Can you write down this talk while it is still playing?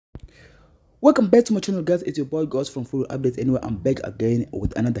Welcome back to my channel, guys. It's your boy Goss from Full Updates. Anyway, I'm back again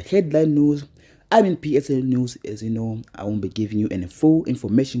with another headline news. I'm in PSL news. As you know, I won't be giving you any full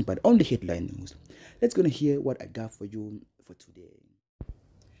information, but only headline news. Let's go and hear what I got for you for today.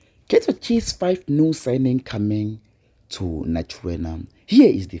 Kaizer Chiefs 5 new signing coming to Naturena.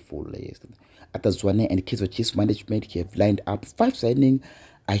 Here is the full list. Atazwane and Kaizer Chiefs management have lined up 5 signings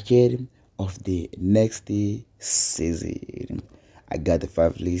ahead of the next season. I got the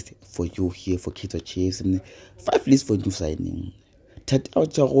 5 list for you here for Kaizer Chiefs. 5 lists for new signing. Tatao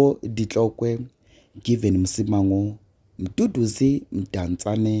Charo Ditlokwe, Given Msimango, Mduduzi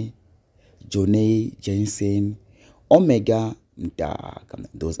Mdantsane, Jonay Jensen, Omega Mdaka.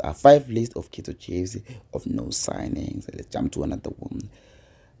 Those are 5 lists of Kaizer Chiefs of no signings. Let's jump to another one.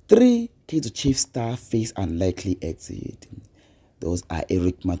 3 Kaizer Chiefs star face unlikely exit. Those are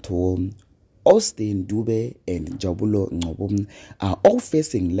Eric Mato, Austin Dube, and Jabulo Ngobom are all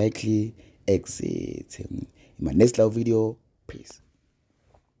facing likely exit. In my next live video, peace.